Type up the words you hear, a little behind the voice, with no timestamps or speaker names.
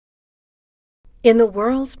In the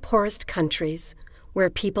world's poorest countries, where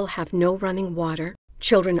people have no running water,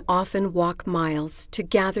 children often walk miles to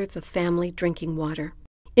gather the family drinking water.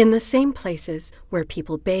 In the same places where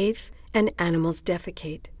people bathe and animals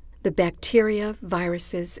defecate, the bacteria,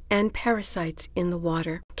 viruses, and parasites in the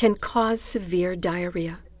water can cause severe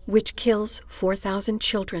diarrhea, which kills 4,000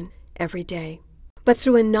 children every day. But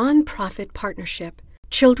through a non-profit partnership,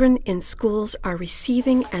 children in schools are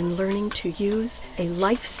receiving and learning to use a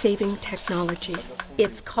life-saving technology.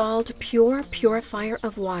 It's called Purifier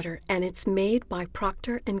of Water, and it's made by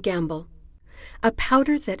Procter & Gamble, a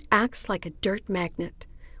powder that acts like a dirt magnet.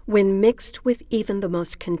 When mixed with even the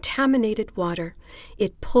most contaminated water,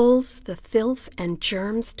 it pulls the filth and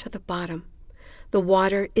germs to the bottom. The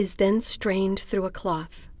water is then strained through a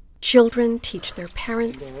cloth. Children teach their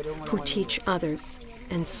parents, who teach others,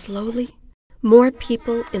 and slowly, more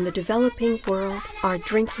people in the developing world are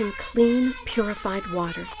drinking clean, purified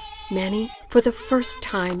water, many for the first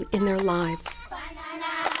time in their lives.